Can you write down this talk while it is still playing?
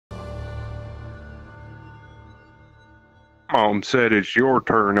Mom said it's your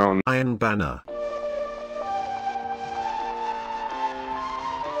turn on Iron Banner.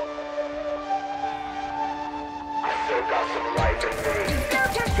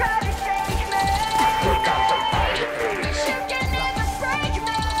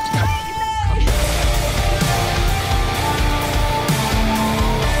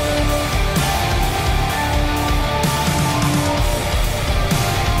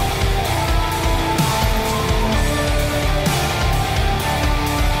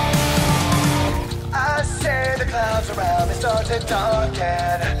 Around me start to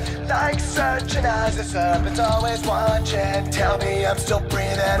darken, like searching eyes, the serpent's always watching. Tell me I'm still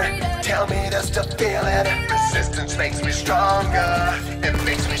breathing, tell me there's still feeling. Resistance makes me stronger, it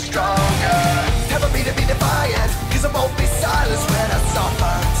makes me stronger. Tell me to be defiant, cause I won't be silenced when I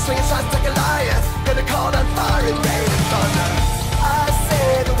suffer. Swinging shots like a lion, gonna call on fire and rain and thunder. I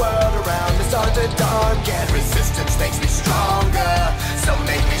see the world around me start to darken. Resistance makes me stronger, so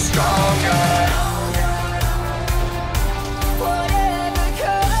make me stronger.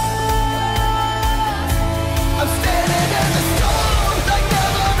 I'm standing in the storm like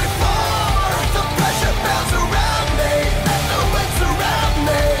never before. The pressure bounds around me and the winds surround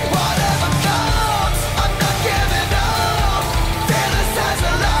me. Whatever comes, I'm not giving up. Fearless as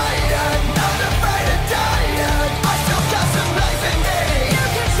a lion, not afraid of dying. I still got some life in me. You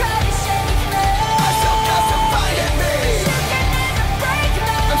can try to shake me, I still got some fight in me. You can never break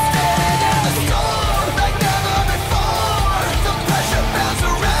me. I'm standing in the storm like never before. The pressure bounds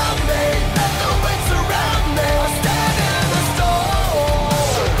around me and the winds surround me. I stand in the storm,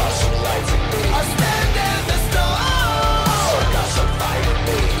 so got some light in me. I stand in the storm, so got some fight in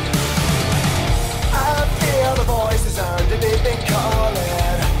me. I feel the voices underneath me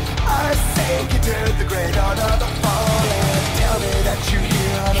calling. I sink into the great art of the falling. Tell me that you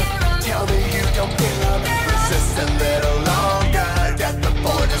hear them, tell me you don't feel them. Resist a little longer, death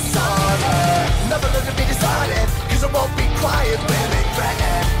before dishonor. Nothing left to be decided, cause I won't be quiet when they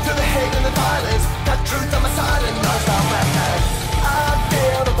threaten. Through the hate and the violence, got truth on my side and love's my weapon. I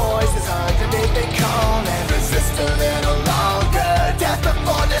feel the voices underneath me calling. Resist a little longer, death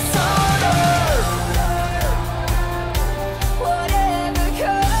before dishonor. Whatever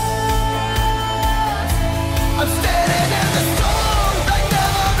comes, I'm standing in the storm like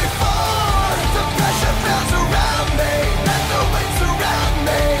never before. The pressure bounds around me and the winds surround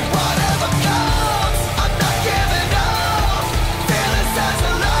me. Whatever comes, I'm not giving up. Fearless as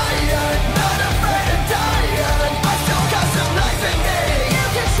a lion, not afraid of dying. I still got some life in me. You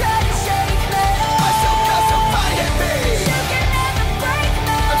can try to shake me, I still got some fight in me. You can never break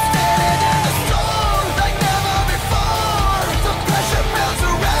me. I'm standing in the storm like never before. The pressure bounds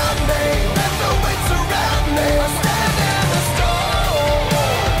around me and the winds surround me. I stand in the storm,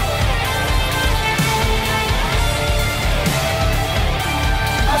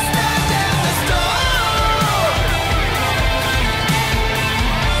 I stand in the storm.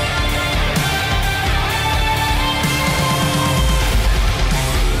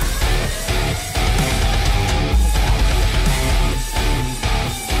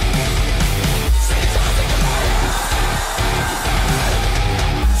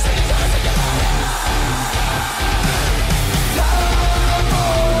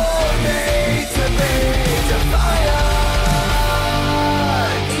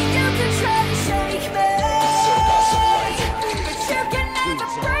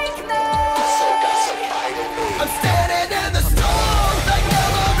 I'm standing in the storm like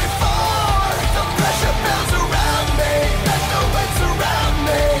never before. The pressure bounds around me and the winds surround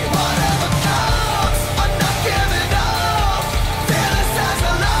me. Whatever comes, I'm not giving up. Fearless as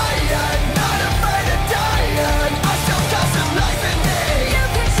a lion, not afraid of dying. I still got some life in me. You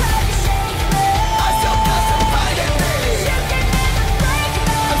can try to shake me, I still got some fight in me. You can never break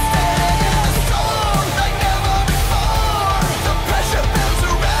me. I'm standing in the storm like never before. The pressure builds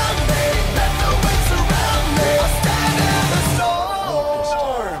around me and the winds surround me. I stand in the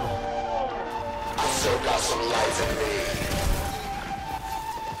storm, I still got some light in me.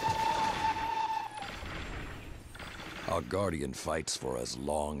 Our Guardian fights for as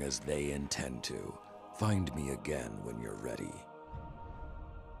long as they intend to. Find me again when you're ready.